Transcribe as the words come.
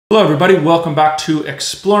Hello everybody, welcome back to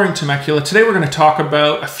Exploring Temecula. Today we're going to talk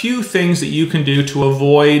about a few things that you can do to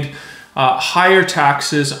avoid higher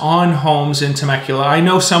taxes on homes in Temecula. I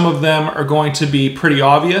know some of them are going to be pretty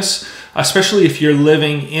obvious, especially if you're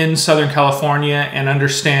living in Southern California and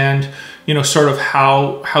understand, sort of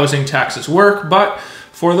how housing taxes work. But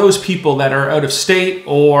for those people that are out of state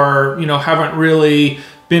or, haven't really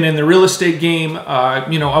been in the real estate game,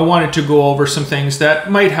 I wanted to go over some things that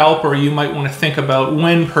might help or you might want to think about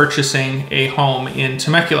when purchasing a home in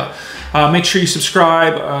Temecula. Make sure you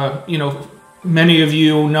subscribe. Many of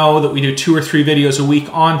you know that we do 2 or 3 videos a week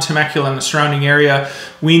on Temecula and the surrounding area.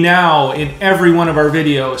 We now, in every one of our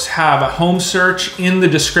videos, have a home search in the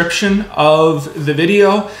description of the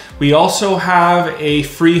video. We also have a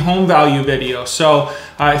free home value video. So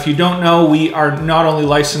if you don't know, we are not only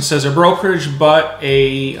licensed as a brokerage, but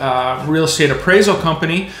a real estate appraisal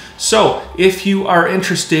company. So if you are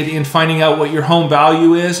interested in finding out what your home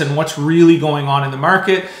value is and what's really going on in the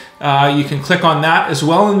market, you can click on that as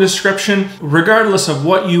well in the description. Regardless of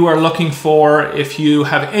what you are looking for, if you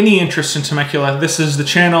have any interest in Temecula, this is the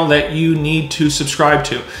channel that you need to subscribe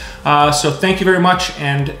to. So thank you very much,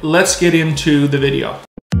 and let's get into the video.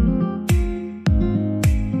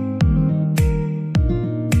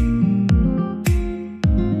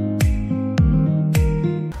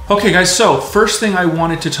 Okay guys, so first thing I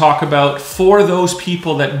wanted to talk about for those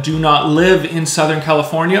people that do not live in Southern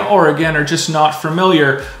California or again are just not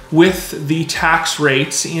familiar with the tax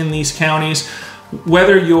rates in these counties,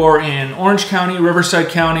 whether you're in Orange County, Riverside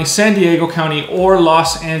County, San Diego County, or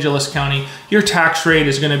Los Angeles County, your tax rate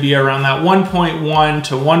is going to be around that 1.1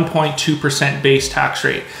 to 1.2% base tax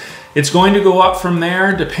rate. It's going to go up from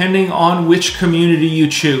there depending on which community you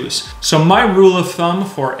choose. So my rule of thumb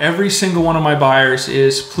for every single one of my buyers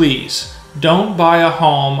is please don't buy a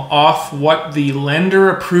home off what the lender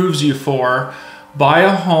approves you for. Buy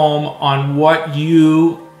a home on what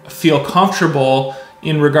you feel comfortable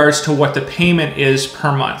in regards to what the payment is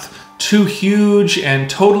per month. Two huge and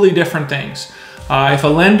totally different things. If a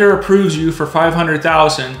lender approves you for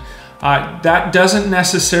 $500,000, that doesn't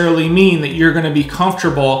necessarily mean that you're going to be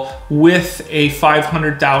comfortable with a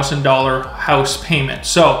 $500,000 house payment.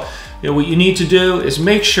 So what you need to do is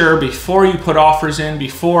make sure before you put offers in,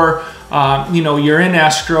 before you're in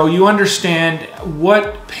escrow, you understand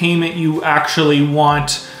what payment you actually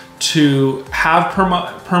want to have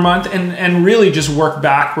per month and really just work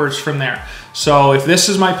backwards from there. So if this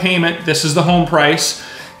is my payment, this is the home price.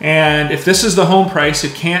 And if this is the home price,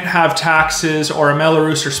 it can't have taxes or a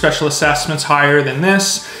Mello-Roos or special assessments higher than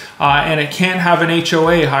this, and it can't have an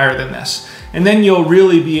HOA higher than this. And then you'll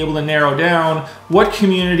really be able to narrow down what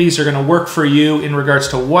communities are going to work for you in regards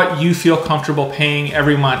to what you feel comfortable paying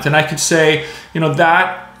every month. And I could say,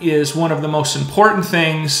 that is one of the most important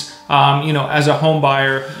things, as a home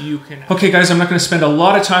buyer, you can. Okay guys, I'm not going to spend a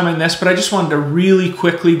lot of time on this, but I just wanted to really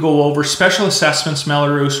quickly go over special assessments,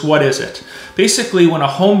 Mello-Roos. What is it? Basically, when a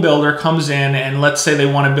home builder comes in and let's say they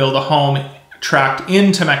want to build a home tract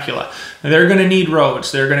in Temecula, they're going to need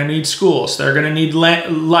roads, they're going to need schools, they're going to need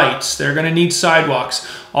lights, they're going to need sidewalks.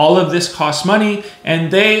 All of this costs money,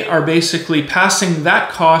 and they are basically passing that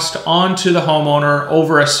cost on to the homeowner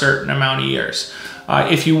over a certain amount of years.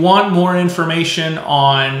 If you want more information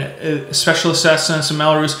on special assessments and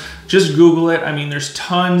Mello-Roos, just Google it. I mean, there's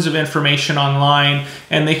tons of information online,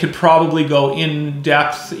 and they could probably go in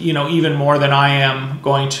depth, even more than I am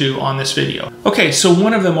going to on this video. Okay, so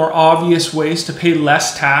one of the more obvious ways to pay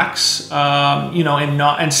less tax,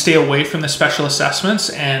 and stay away from the special assessments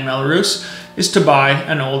and Mello-Roos is to buy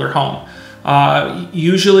an older home.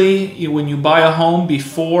 Usually when you buy a home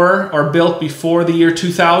before or built before the year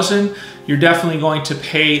 2000, you're definitely going to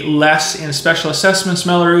pay less in special assessments,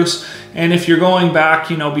 Mello-Roos. And if you're going back,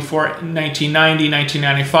 before 1990,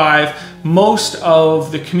 1995, most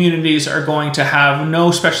of the communities are going to have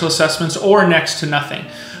no special assessments or next to nothing.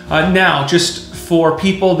 Now, just for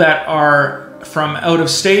people that are from out of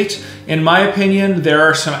state, in my opinion, there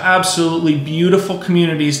are some absolutely beautiful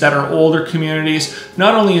communities that are older communities,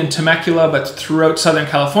 not only in Temecula, but throughout Southern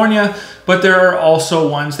California, but there are also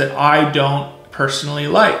ones that I don't personally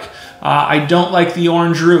like. I don't like the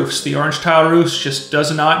orange roofs. The orange tile roofs just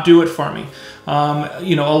does not do it for me. A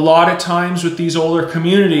lot of times with these older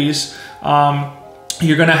communities,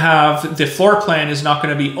 you're going to have, the floor plan is not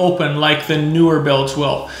going to be open like the newer builds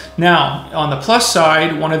will. Now, on the plus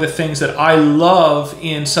side, one of the things that I love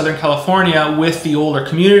in Southern California with the older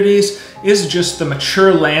communities is just the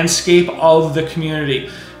mature landscape of the community.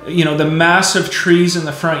 The massive trees in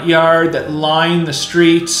the front yard that line the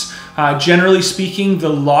streets. Generally speaking, the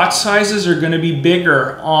lot sizes are going to be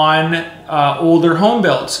bigger on older home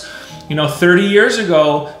builds. 30 years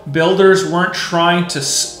ago, builders weren't trying to,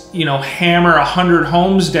 hammer 100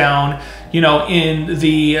 homes down, in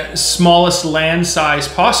the smallest land size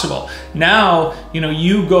possible. Now,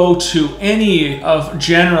 you go to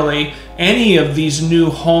generally any of these new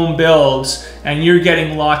home builds and you're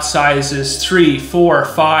getting lot sizes 3, 4,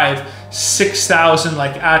 5, 6,000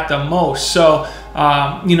 like at the most. So,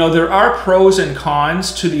 there are pros and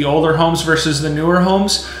cons to the older homes versus the newer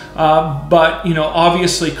homes. But,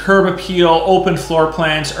 obviously curb appeal, open floor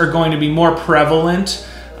plans are going to be more prevalent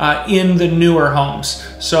in the newer homes.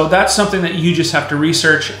 So that's something that you just have to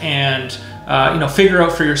research and, figure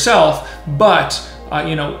out for yourself. But,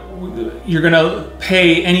 you're gonna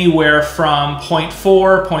pay anywhere from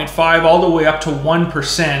 0.4, 0.5, all the way up to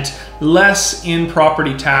 1% less in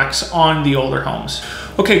property tax on the older homes.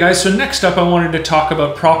 Okay guys, so next up I wanted to talk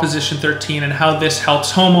about Proposition 13 and how this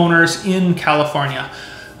helps homeowners in California.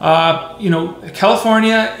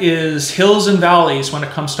 California is hills and valleys when it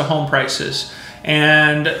comes to home prices.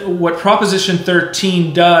 And what Proposition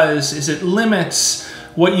 13 does is it limits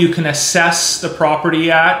what you can assess the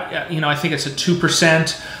property at. I think it's at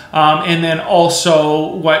 2%. And then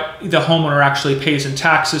also what the homeowner actually pays in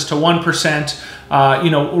taxes to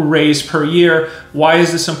 1%, raise per year. Why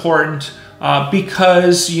is this important?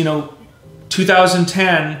 Because,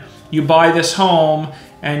 2010, you buy this home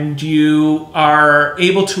and you are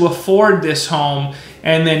able to afford this home,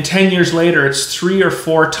 and then 10 years later, it's 3 or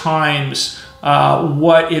 4 times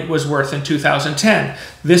what it was worth in 2010.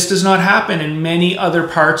 This does not happen in many other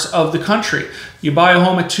parts of the country. You buy a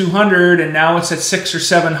home at 200 and now it's at 600,000 or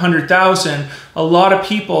 700,000. A lot of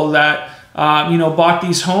people that bought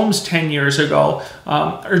these homes 10 years ago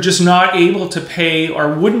are just not able to pay,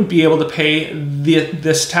 or wouldn't be able to pay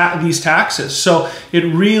these taxes. So it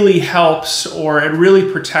really helps, or it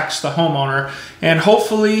really protects the homeowner. And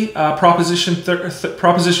hopefully Proposition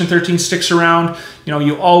 13 sticks around.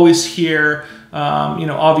 You always hear,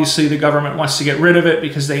 obviously the government wants to get rid of it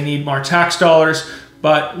because they need more tax dollars.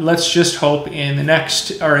 But let's just hope in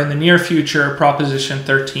the near future, Proposition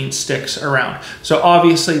 13 sticks around. So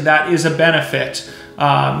obviously that is a benefit,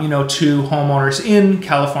 to homeowners in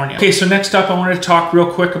California. Okay, so next up I wanted to talk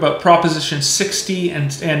real quick about Proposition 60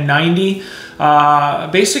 and 90.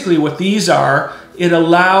 Basically what these are, it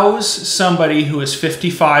allows somebody who is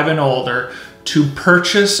 55 and older to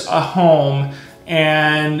purchase a home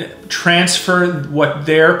and transfer what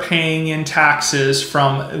they're paying in taxes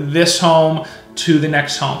from this home to the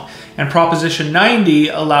next home. And Proposition 90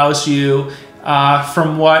 allows you,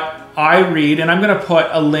 from what I read, and I'm going to put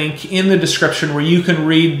a link in the description where you can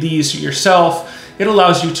read these yourself, it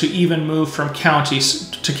allows you to even move from counties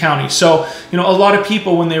to county. So, a lot of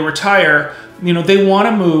people when they retire, they want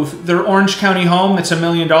to move their Orange County home that's $1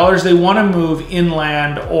 million. They want to move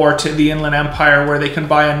inland or to the Inland Empire where they can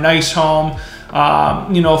buy a nice home,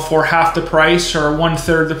 for half the price or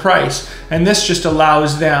 1/3 the price. And this just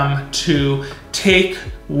allows them to take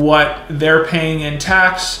what they're paying in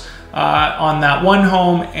tax on that one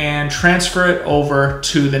home and transfer it over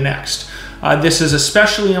to the next. This is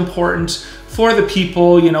especially important for the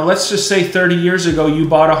people, let's just say 30 years ago you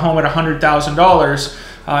bought a home at $100,000.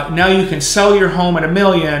 Now you can sell your home at $1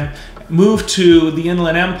 million, move to the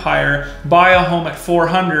Inland Empire, buy a home at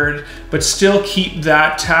 400, but still keep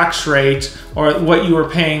that tax rate or what you were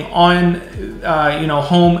paying on,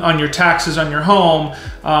 home on your taxes on your home,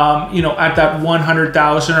 at that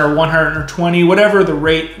 100,000 or 120, whatever the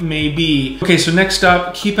rate may be. Okay, so next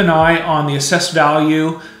up, keep an eye on the assessed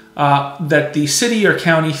value that the city or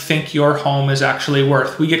county think your home is actually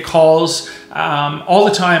worth. We get calls all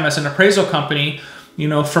the time as an appraisal company,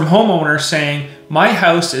 from homeowners saying, my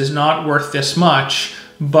house is not worth this much,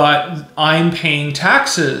 but I'm paying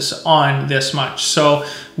taxes on this much. So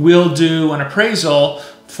we'll do an appraisal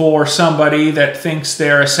for somebody that thinks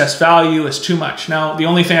their assessed value is too much. Now, the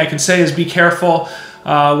only thing I can say is be careful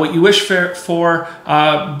what you wish for.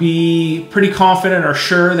 Be pretty confident or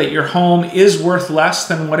sure that your home is worth less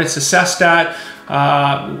than what it's assessed at.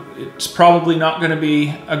 It's probably not going to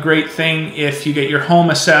be a great thing if you get your home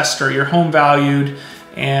assessed or your home valued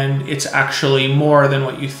and it's actually more than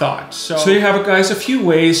what you thought. So there you have it, guys. A few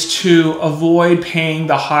ways to avoid paying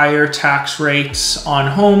the higher tax rates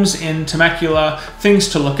on homes in Temecula, things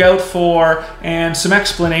to look out for, and some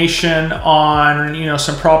explanation on,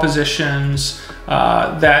 some propositions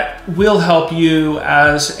that will help you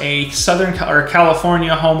as a Southern or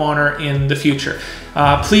California homeowner in the future.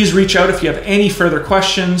 Please reach out if you have any further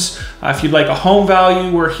questions. If you'd like a home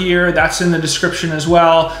value, we're here. That's in the description as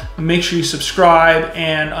well. Make sure you subscribe,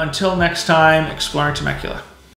 and until next time, exploring Temecula.